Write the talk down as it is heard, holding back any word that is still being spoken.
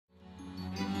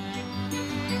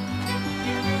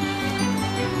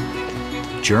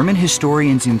German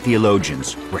historians and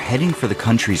theologians were heading for the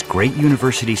country's great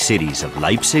university cities of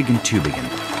Leipzig and Tübingen.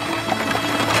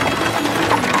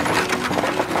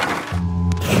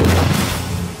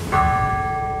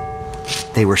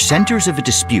 They were centers of a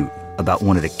dispute about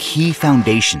one of the key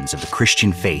foundations of the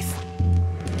Christian faith.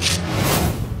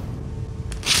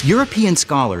 European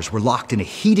scholars were locked in a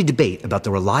heated debate about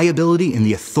the reliability and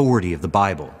the authority of the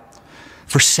Bible.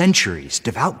 For centuries,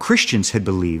 devout Christians had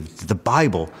believed that the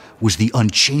Bible was the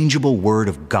unchangeable Word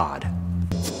of God.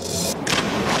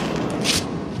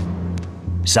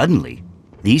 Suddenly,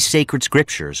 these sacred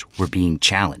scriptures were being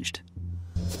challenged.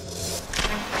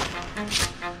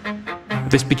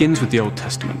 This begins with the Old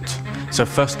Testament. So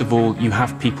first of all, you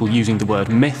have people using the word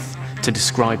myth to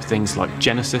describe things like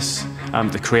Genesis,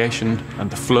 the creation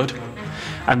and the flood.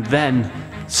 And then,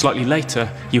 slightly later,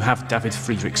 you have David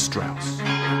Friedrich Strauss.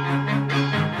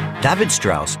 David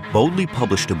Strauss boldly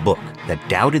published a book that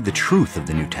doubted the truth of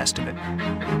the New Testament.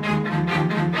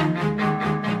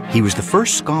 He was the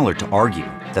first scholar to argue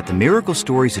that the miracle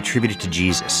stories attributed to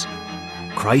Jesus,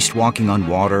 Christ walking on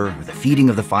water or the feeding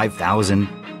of the 5,000,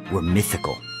 were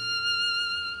mythical.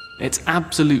 It's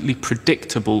absolutely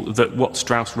predictable that what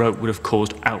Strauss wrote would have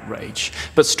caused outrage.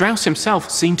 But Strauss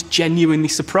himself seemed genuinely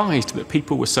surprised that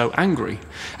people were so angry.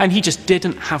 And he just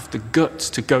didn't have the guts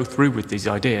to go through with these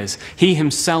ideas. He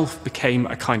himself became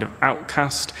a kind of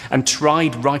outcast and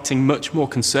tried writing much more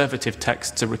conservative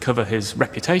texts to recover his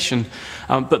reputation.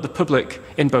 But the public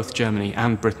in both Germany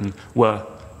and Britain were,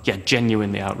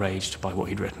 genuinely outraged by what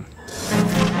he'd written.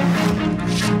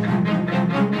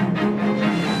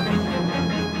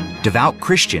 Devout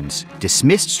Christians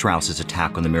dismissed Strauss's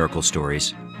attack on the miracle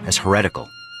stories as heretical.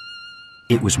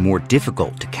 It was more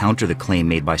difficult to counter the claim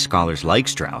made by scholars like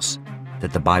Strauss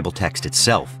that the Bible text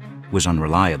itself was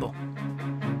unreliable.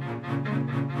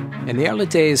 In the early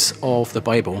days of the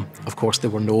Bible, of course, there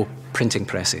were no printing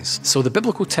presses. So the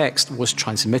biblical text was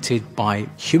transmitted by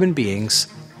human beings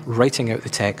writing out the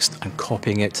text and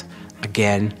copying it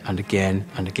again and again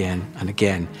and again and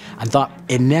again. And that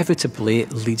inevitably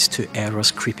leads to errors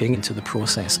creeping into the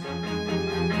process.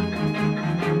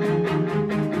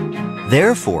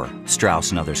 Therefore, Strauss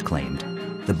and others claimed,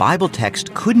 the Bible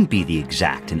text couldn't be the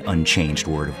exact and unchanged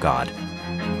Word of God.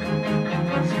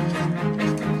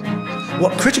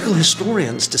 What critical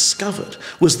historians discovered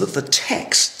was that the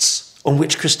texts on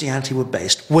which Christianity were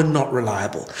based were not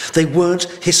reliable. They weren't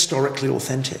historically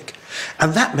authentic.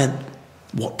 And that meant,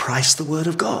 what price the Word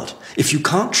of God? If you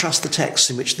can't trust the texts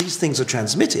in which these things are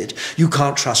transmitted, you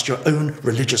can't trust your own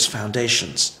religious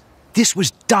foundations. This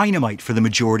was dynamite for the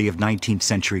majority of 19th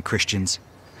century Christians.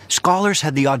 Scholars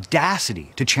had the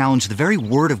audacity to challenge the very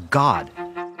Word of God.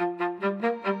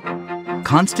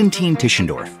 Konstantin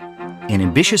Tischendorf, an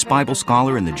ambitious Bible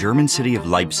scholar in the German city of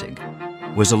Leipzig,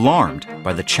 was alarmed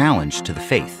by the challenge to the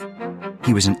faith.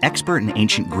 He was an expert in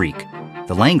ancient Greek,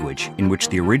 the language in which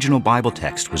the original Bible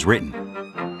text was written.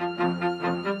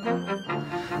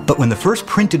 But when the first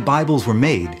printed Bibles were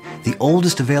made, the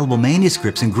oldest available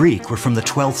manuscripts in Greek were from the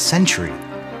 12th century,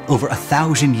 over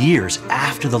 1,000 years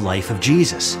after the life of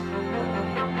Jesus.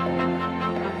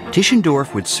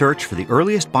 Tischendorf would search for the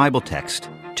earliest Bible text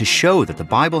to show that the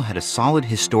Bible had a solid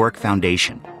historic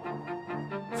foundation.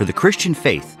 For the Christian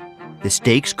faith, the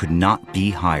stakes could not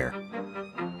be higher.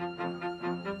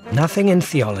 Nothing in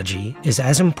theology is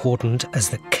as important as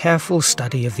the careful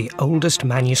study of the oldest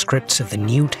manuscripts of the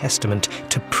New Testament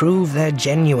to prove their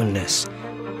genuineness.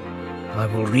 I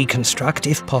will reconstruct,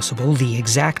 if possible, the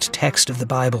exact text of the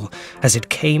Bible as it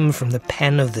came from the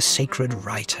pen of the sacred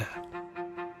writer.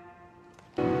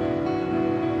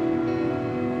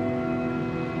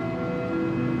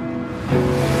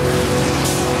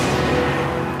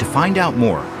 To find out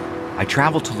more, I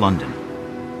travel to London.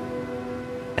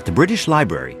 At the British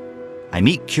Library, I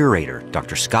meet curator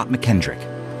Dr. Scott McKendrick.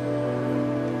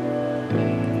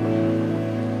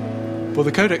 Well,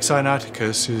 the Codex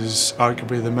Sinaiticus is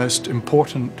arguably the most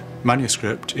important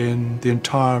manuscript in the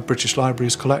entire British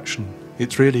Library's collection.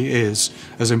 It really is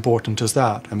as important as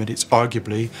that. I mean, it's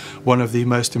arguably one of the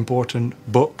most important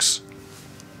books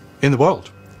in the world.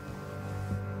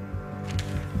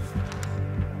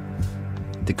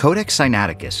 The Codex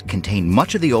Sinaiticus contained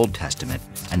much of the Old Testament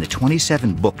and the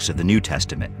 27 books of the New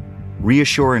Testament,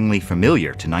 reassuringly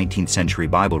familiar to 19th century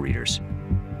Bible readers.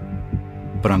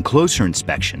 But on closer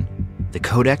inspection, the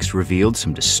Codex revealed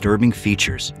some disturbing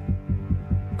features.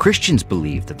 Christians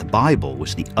believed that the Bible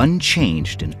was the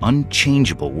unchanged and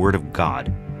unchangeable Word of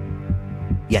God.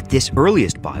 Yet this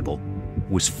earliest Bible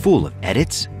was full of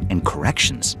edits and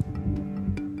corrections.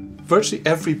 Virtually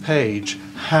every page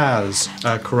has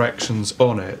corrections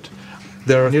on it.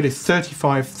 There are nearly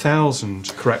 35,000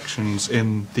 corrections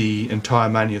in the entire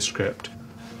manuscript.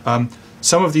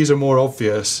 Some of these are more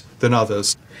obvious than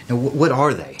others. And what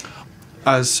are they?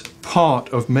 As part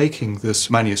of making this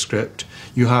manuscript,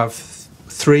 you have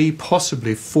 3,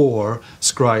 possibly 4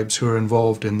 scribes who are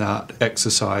involved in that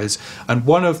exercise, and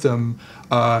one of them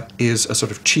is a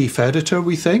sort of chief editor,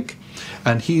 we think,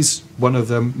 and he's one of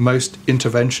the most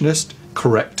interventionist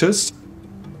correctors.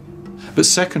 But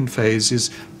second phase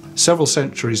is several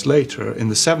centuries later, in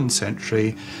the 7th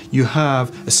century, you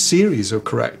have a series of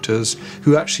correctors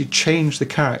who actually change the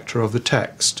character of the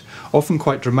text, often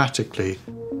quite dramatically.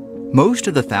 Most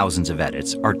of the thousands of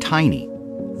edits are tiny,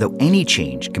 though any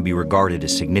change can be regarded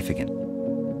as significant.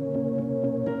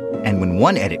 And when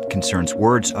one edit concerns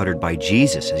words uttered by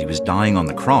Jesus as he was dying on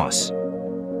the cross,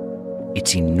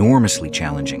 it's enormously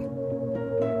challenging.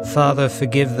 Father,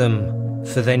 forgive them,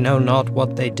 for they know not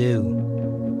what they do.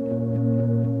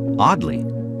 Oddly,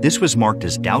 this was marked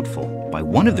as doubtful by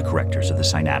one of the correctors of the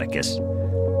Sinaiticus,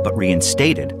 but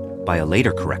reinstated by a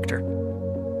later corrector.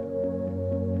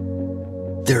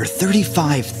 There are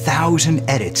 35,000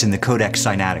 edits in the Codex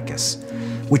Sinaiticus,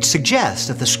 which suggests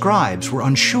that the scribes were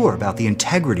unsure about the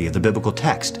integrity of the biblical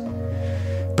text.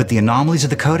 But the anomalies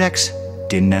of the Codex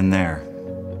didn't end there.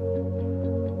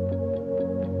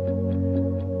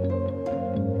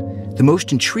 The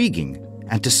most intriguing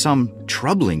and to some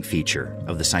troubling feature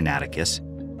of the Sinaiticus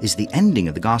is the ending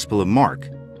of the Gospel of Mark,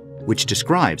 which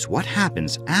describes what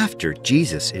happens after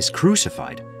Jesus is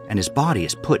crucified and his body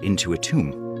is put into a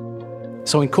tomb.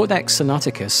 So in Codex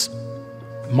Sinaiticus,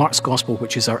 Mark's Gospel,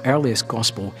 which is our earliest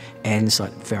Gospel, ends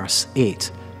at verse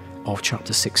 8 of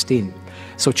chapter 16.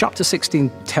 So chapter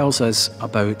 16 tells us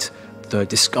about the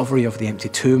discovery of the empty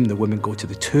tomb. The women go to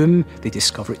the tomb, they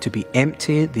discover it to be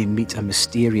empty, they meet a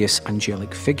mysterious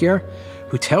angelic figure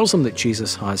who tells them that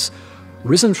Jesus has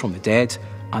risen from the dead,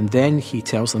 and then he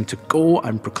tells them to go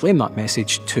and proclaim that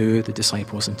message to the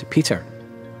disciples and to Peter.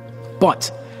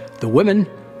 But the women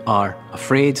are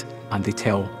afraid and they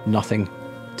tell nothing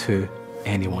to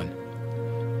anyone.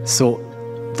 So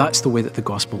that's the way that the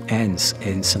Gospel ends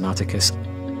in Sinaiticus.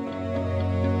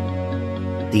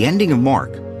 The ending of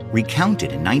Mark,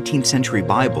 recounted in 19th century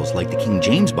Bibles like the King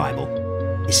James Bible,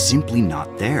 is simply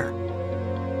not there.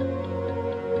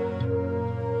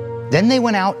 Then they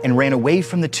went out and ran away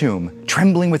from the tomb,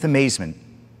 trembling with amazement.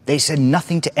 They said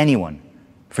nothing to anyone,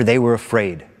 for they were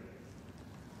afraid.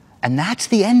 And that's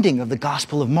the ending of the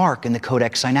Gospel of Mark in the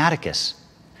Codex Sinaiticus.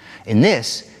 In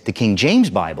this, the King James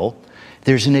Bible,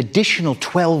 there's an additional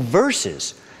 12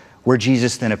 verses where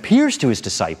Jesus then appears to his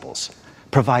disciples,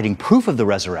 providing proof of the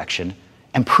resurrection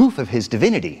and proof of his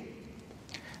divinity.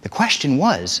 The question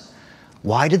was,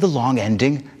 why did the long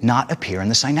ending not appear in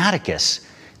the Sinaiticus,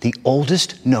 the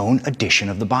oldest known edition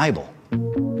of the Bible?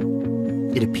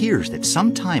 It appears that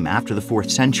sometime after the 4th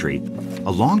century,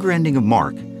 a longer ending of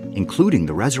Mark, including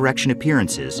the resurrection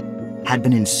appearances, had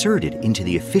been inserted into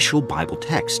the official Bible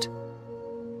text.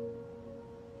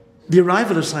 The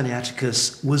arrival of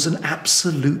Sinaiticus was an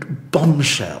absolute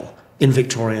bombshell in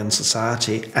Victorian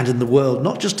society and in the world,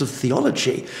 not just of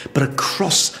theology, but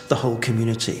across the whole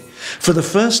community. For the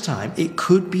first time, it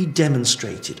could be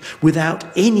demonstrated without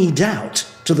any doubt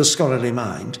to the scholarly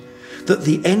mind that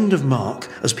the end of Mark,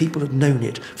 as people had known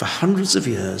it for hundreds of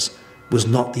years, was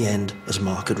not the end as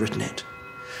Mark had written it.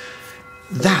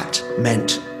 That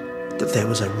meant that there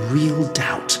was a real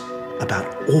doubt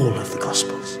about all of the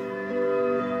Gospels.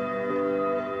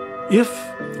 If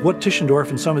what Tischendorf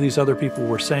and some of these other people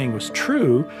were saying was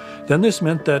true, then this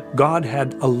meant that God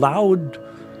had allowed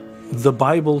the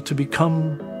Bible to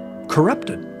become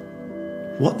corrupted.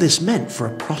 What this meant for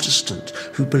a Protestant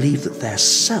who believed that their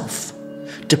self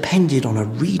depended on a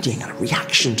reading, a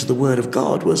reaction to the Word of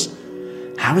God was,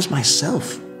 how is my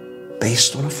self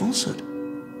based on a falsehood?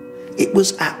 It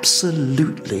was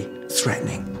absolutely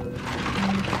threatening.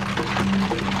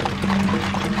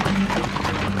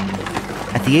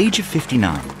 At the age of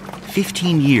 59,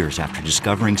 15 years after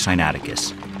discovering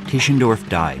Sinaiticus, Tischendorf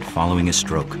died following a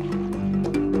stroke.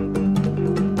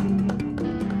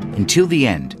 Until the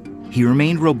end, he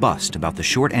remained robust about the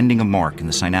short ending of Mark in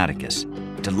the Sinaiticus,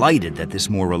 delighted that this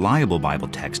more reliable Bible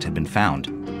text had been found.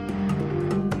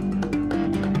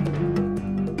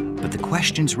 But the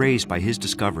questions raised by his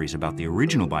discoveries about the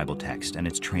original Bible text and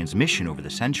its transmission over the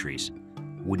centuries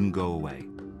wouldn't go away.